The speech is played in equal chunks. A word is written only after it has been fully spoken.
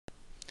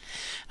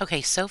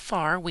Okay, so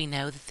far we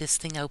know that this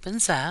thing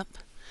opens up.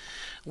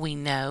 We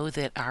know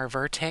that our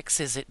vertex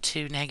is at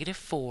 2,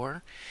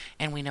 -4,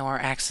 and we know our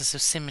axis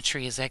of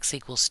symmetry is x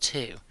equals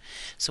 2.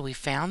 So we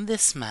found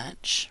this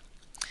much.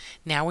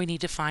 Now we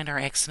need to find our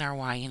x and our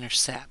y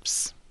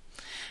intercepts.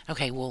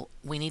 Okay, well,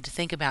 we need to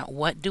think about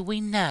what do we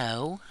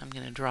know. I'm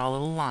going to draw a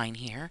little line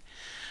here.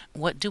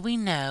 What do we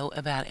know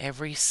about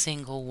every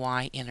single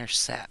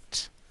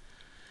y-intercept?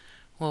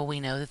 Well,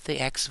 we know that the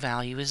x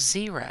value is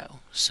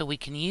 0, so we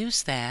can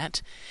use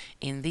that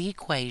in the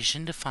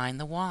equation to find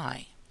the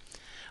y.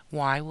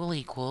 Y will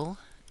equal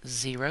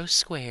 0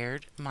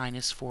 squared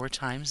minus 4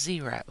 times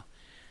 0.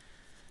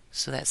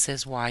 So that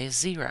says y is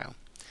 0.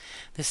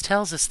 This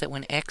tells us that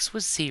when x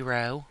was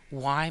 0,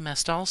 y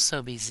must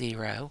also be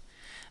 0.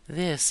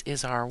 This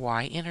is our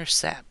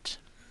y-intercept.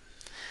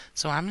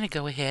 So I'm going to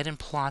go ahead and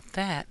plot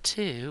that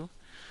too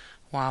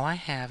while I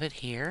have it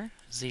here.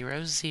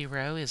 0,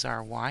 0 is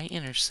our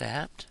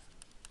y-intercept.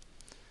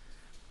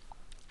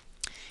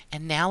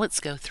 And now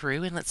let's go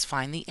through and let's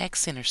find the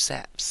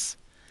x-intercepts.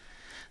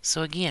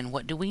 So again,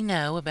 what do we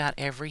know about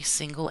every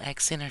single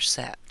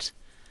x-intercept?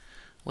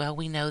 Well,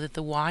 we know that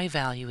the y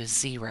value is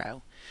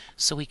 0,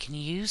 so we can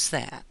use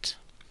that.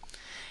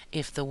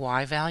 If the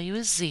y value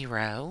is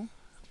 0,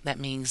 that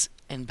means,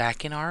 and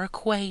back in our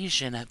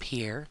equation up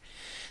here,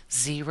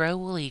 0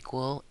 will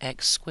equal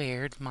x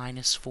squared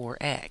minus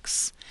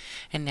 4x.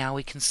 And now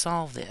we can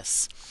solve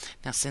this.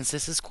 Now, since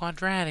this is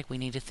quadratic, we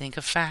need to think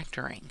of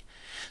factoring.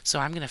 So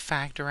I'm going to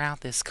factor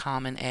out this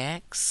common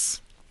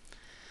x.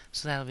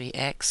 So that will be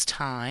x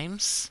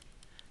times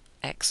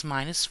x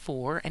minus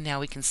 4. And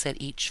now we can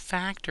set each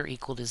factor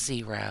equal to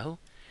 0.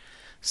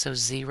 So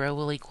 0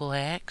 will equal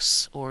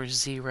x, or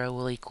 0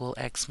 will equal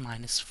x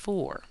minus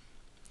 4.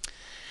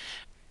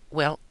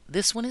 Well,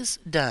 this one is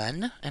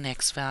done, an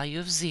x value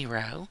of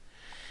 0.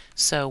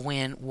 So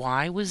when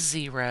y was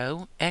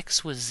 0,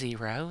 x was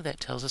 0. That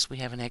tells us we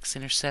have an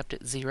x-intercept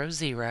at 0,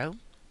 0.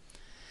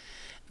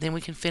 Then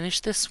we can finish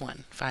this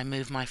one. If I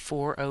move my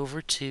 4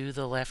 over to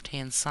the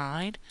left-hand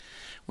side,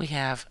 we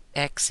have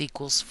x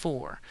equals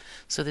 4.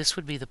 So this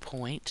would be the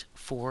point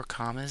 4,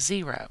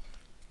 0.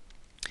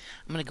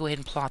 I'm going to go ahead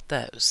and plot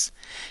those.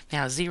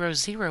 Now 0,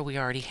 0 we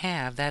already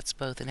have. That's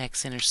both an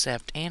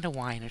x-intercept and a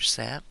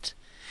y-intercept.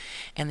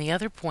 And the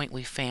other point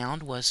we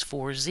found was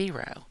 4,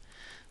 0.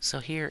 So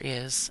here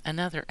is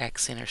another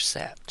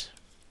x-intercept.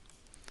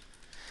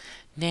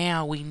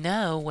 Now we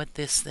know what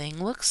this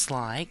thing looks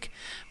like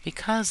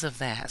because of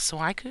that. So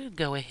I could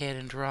go ahead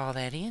and draw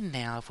that in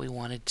now if we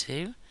wanted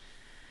to.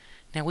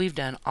 Now we've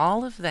done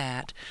all of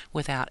that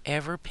without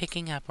ever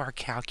picking up our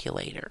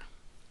calculator.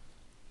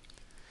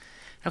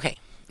 Okay,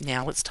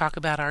 now let's talk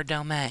about our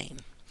domain.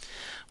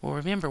 Well,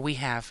 remember, we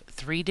have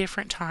 3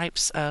 different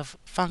types of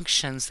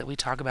functions that we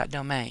talk about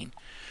domain.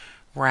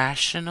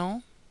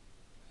 Rational,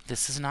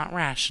 this is not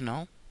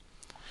rational.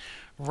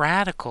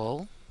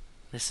 Radical,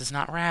 this is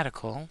not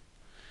radical.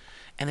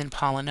 And then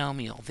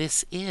polynomial.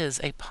 This is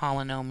a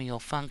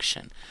polynomial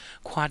function.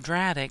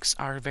 Quadratics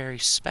are very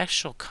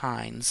special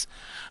kinds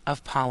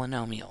of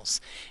polynomials.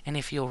 And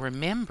if you'll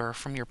remember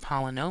from your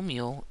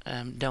polynomial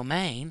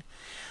domain,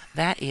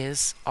 that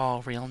is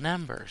all real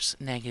numbers,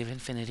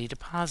 -infinity to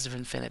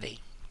 +infinity.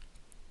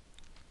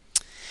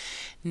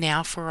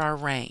 Now for our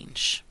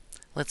range.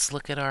 Let's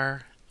look at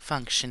our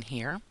function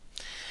here.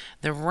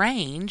 The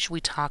range we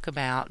talk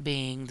about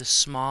being the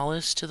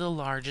smallest to the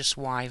largest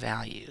y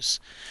values.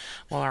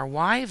 Well, our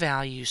y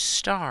values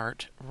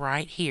start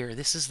right here.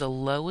 This is the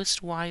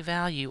lowest y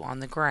value on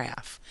the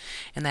graph,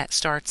 and that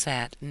starts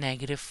at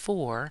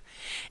 -4,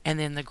 and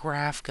then the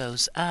graph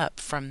goes up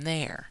from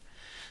there.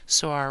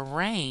 So our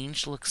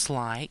range looks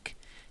like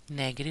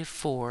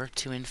 -4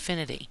 to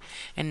infinity.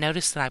 And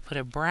notice that I put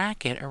a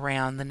bracket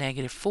around the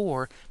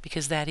 -4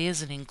 because that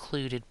is an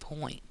included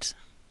point.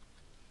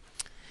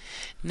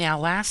 Now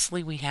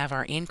lastly, we have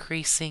our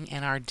increasing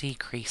and our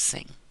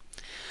decreasing.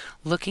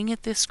 Looking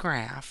at this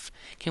graph,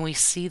 can we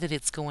see that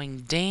it's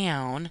going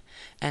down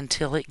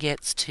until it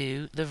gets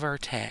to the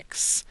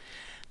vertex?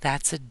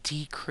 That's a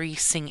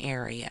decreasing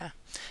area.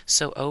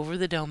 So over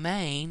the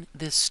domain,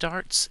 this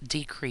starts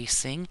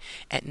decreasing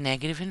at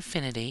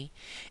 -infinity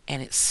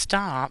and it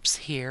stops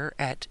here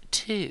at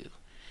 2.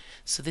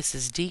 So this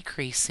is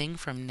decreasing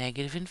from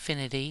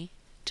 -infinity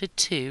to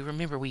 2.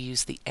 Remember, we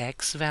use the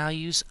x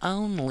values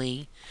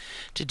only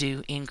to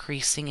do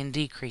increasing and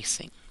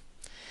decreasing.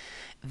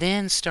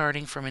 Then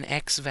starting from an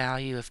x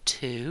value of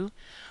 2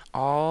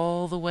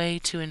 all the way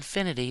to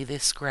infinity,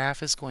 this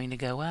graph is going to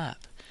go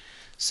up.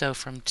 So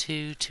from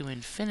 2 to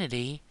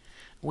infinity,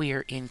 we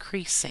are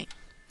increasing.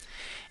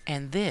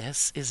 And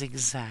this is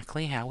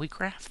exactly how we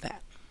graph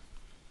that.